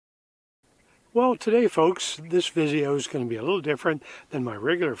Well, today, folks, this video is going to be a little different than my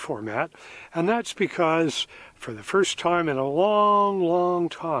regular format, and that's because for the first time in a long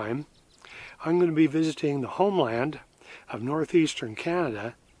time, I'm going to be visiting the homeland of northeastern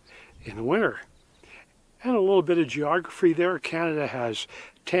Canada in the winter. And a little bit of geography there. Canada has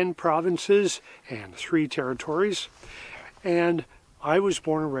 10 provinces and 3 territories, and I was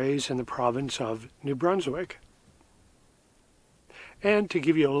born and raised in the province of New Brunswick. And to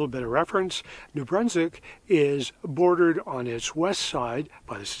give you a little bit of reference, New Brunswick is bordered on its west side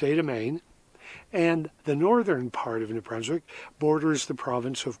by the state of Maine, and the northern part of New Brunswick borders the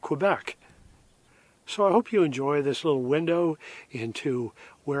province of Quebec. So I hope you enjoy this little window into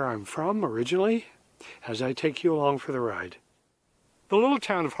where I'm from originally as I take you along for the ride. The little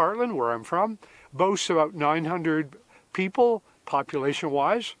town of Heartland, where I'm from, boasts about 900 people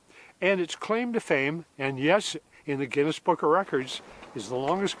population-wise, and its claim to fame, and yes, in the Guinness Book of Records, is the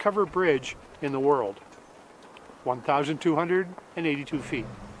longest covered bridge in the world, 1,282 feet.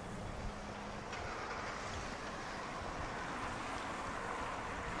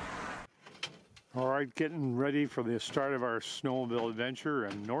 All right, getting ready for the start of our snowmobile adventure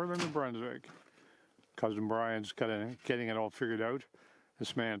in northern New Brunswick. Cousin Brian's getting it all figured out.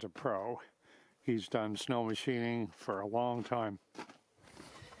 This man's a pro. He's done snow machining for a long time.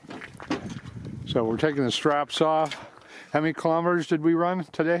 So we're taking the straps off. How many kilometers did we run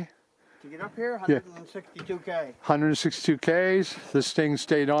today? To get up here, 162K. 162 Ks. This thing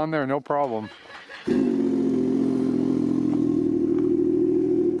stayed on there, no problem.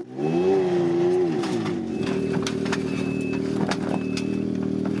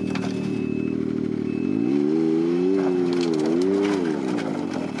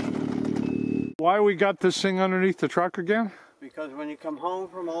 Why we got this thing underneath the truck again? Because when you come home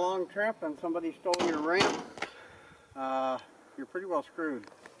from a long trip and somebody stole your ramp, you're pretty well screwed.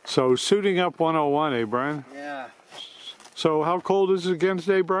 So suiting up 101, eh, Brian? Yeah. So how cold is it again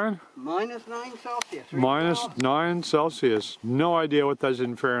today, Brian? Minus 9 Celsius. Minus 9 Celsius. No idea what that's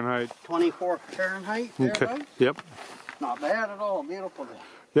in Fahrenheit. 24 Fahrenheit, okay. thereabouts. Yep. Not bad at all. Beautiful day.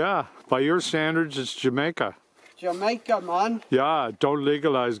 Yeah, by your standards, it's Jamaica. Jamaica, man. Yeah, don't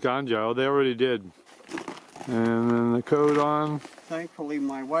legalize ganja. Oh, they already did. And then the coat on. Thankfully,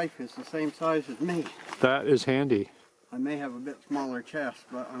 my wife is the same size as me. That is handy. I may have a bit smaller chest,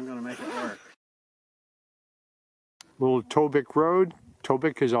 but I'm going to make it work. Little Tobic Road.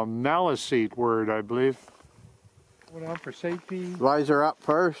 Tobic is a Maliseet word, I believe. Put on for safety. Visor up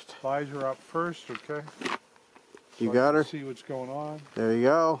first. Visor up first, okay. You So got her? See what's going on. There you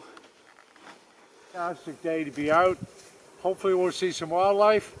go. Fantastic day to be out. Hopefully we'll see some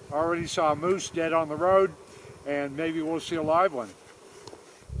wildlife. Already saw a moose dead on the road, and maybe we'll see a live one.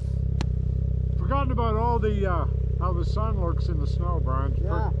 Forgotten about all the how the sun looks in the snow, Brian. It's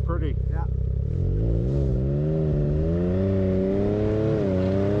yeah. Pretty. Yeah.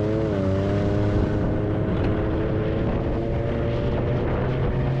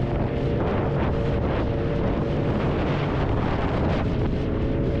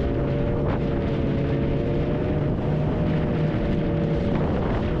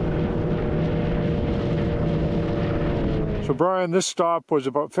 So Brian, this stop was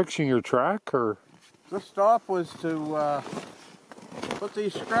about fixing your track, or? This stop was to put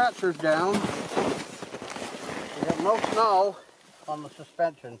these scratchers down. We have no snow on the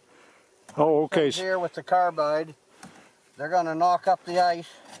suspension. Oh, okay. Here with the carbide, they're going to knock up the ice.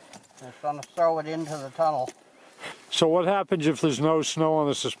 And it's going to throw it into the tunnel. So what happens if there's no snow on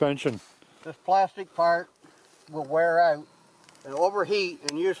the suspension? This plastic part will wear out and overheat,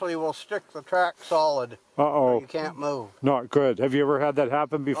 and usually will stick the track solid. Uh-oh. So you can't move. Not good. Have you ever had that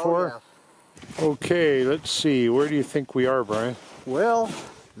happen before? Oh, yes. Okay, let's see. Where do you think we are, Brian? Well,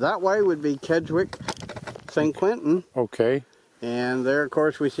 that way would be Kedgwick, St. Quentin. Okay. And there, of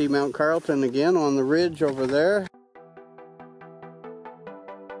course, we see Mount Carlton again on the ridge over there.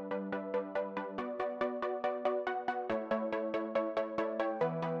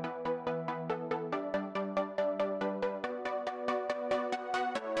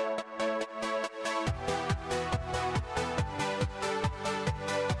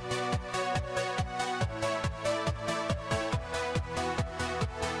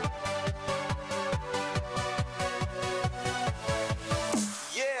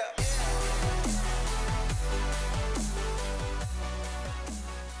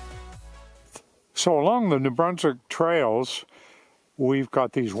 So along the New Brunswick trails, we've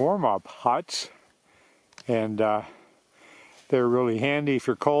got these warm-up huts, and they're really handy if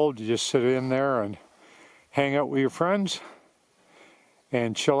you're cold. You just sit in there and hang out with your friends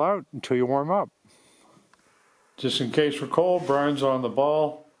and chill out until you warm up. Just in case we're cold, Brian's on the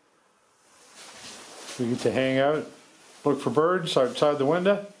ball. We get to hang out, look for birds outside the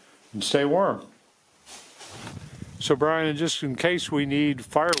window, and stay warm. So Brian, just in case we need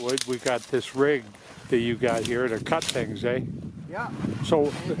firewood, we got this rig that you got here to cut things, eh? Yeah. So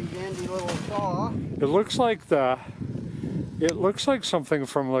Handy little saw. it looks like something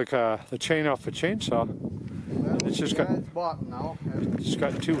from like the chain off a chainsaw. Well, It's just yeah, got it's bought now. it's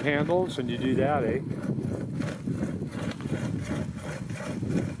got two handles, and you do that, eh?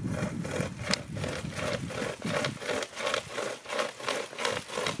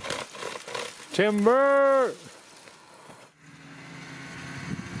 Timber!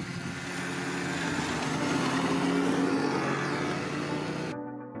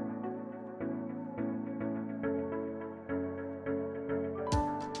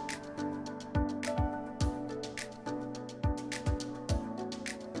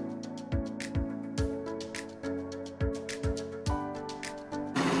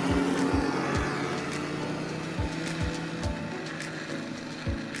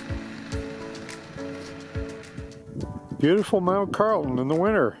 Beautiful Mount Carlton in the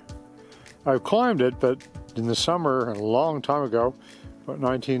winter. I've climbed it, but in the summer, a long time ago, about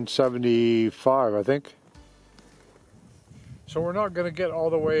 1975, I think. So we're not going to get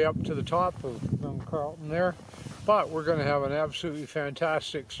all the way up to the top of Mount Carlton there, but we're going to have an absolutely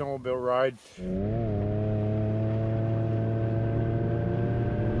fantastic snowmobile ride.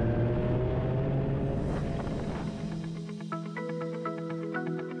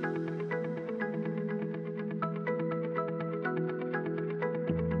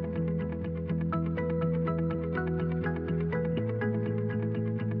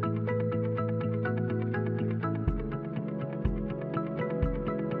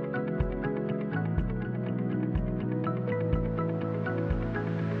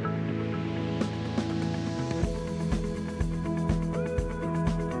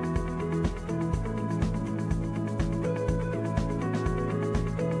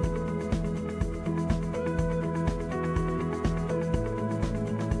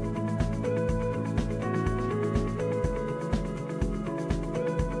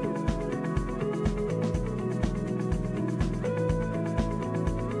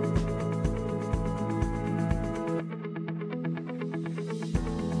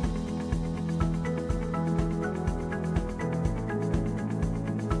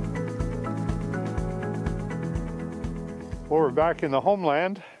 Well, we're back in the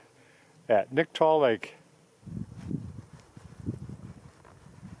Homeland at Nicktaw Lake.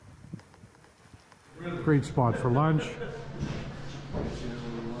 Great spot for lunch.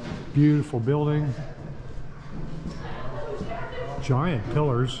 Beautiful building. Giant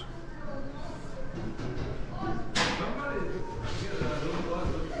pillars.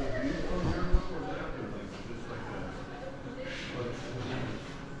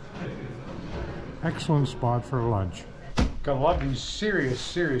 Excellent spot for lunch. Got a lot of these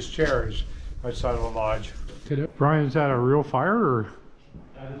serious chairs outside of the lodge. Brian, is that a real fire or?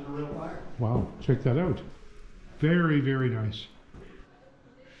 That is a real fire. Wow, check that out. Very nice.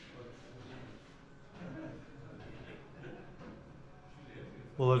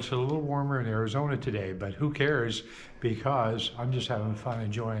 Well, it's a little warmer in Arizona today, but who cares? Because I'm just having fun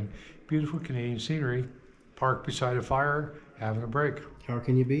enjoying beautiful Canadian scenery, parked beside a fire, having a break. How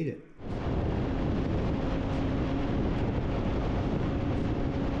can you beat it?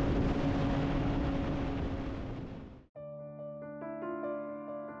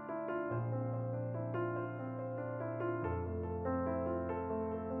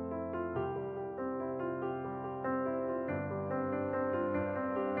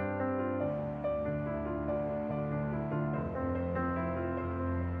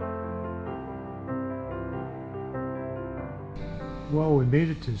 Well, we made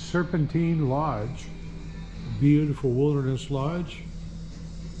it to Serpentine Lodge, a beautiful wilderness lodge,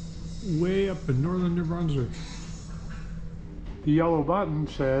 way up in northern New Brunswick. The yellow button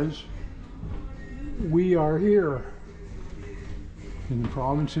says, "We are here," in the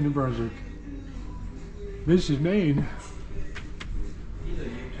province of New Brunswick. This is Maine. He's a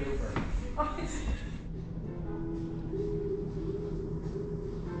YouTuber.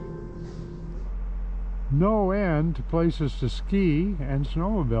 No end to places to ski and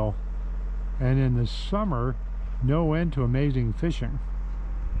snowmobile, and in the summer no end to amazing fishing.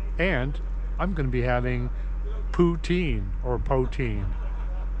 And I'm going to be having poutine or poutine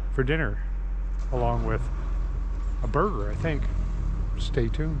for dinner along with a burger, I think. Stay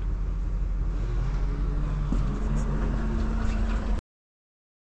tuned.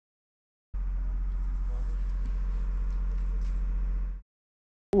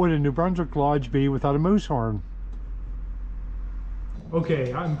 What would a New Brunswick lodge be without a moose horn?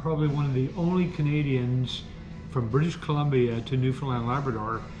 Okay, I'm probably one of the only Canadians from British Columbia to Newfoundland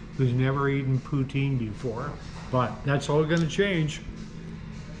Labrador who's never eaten poutine before, but that's all going to change.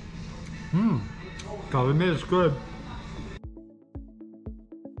 Gotta admit, it's good.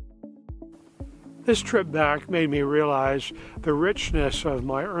 This trip back made me realize the richness of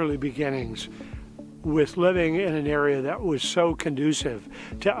my early beginnings with living in an area that was so conducive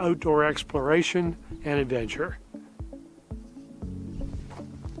to outdoor exploration and adventure.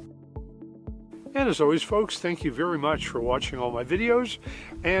 And as always, folks, thank you very much for watching all my videos.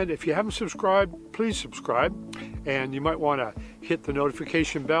 And if you haven't subscribed, please subscribe. And you might want to hit the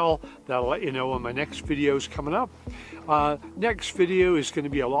notification bell. That'll let you know when my next video is coming up. Next video is going to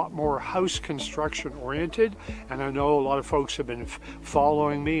be a lot more house construction oriented. And I know a lot of folks have been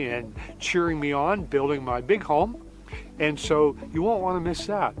following me and cheering me on, building my big home. And so you won't want to miss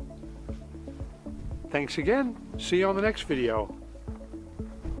that. Thanks again. See you on the next video.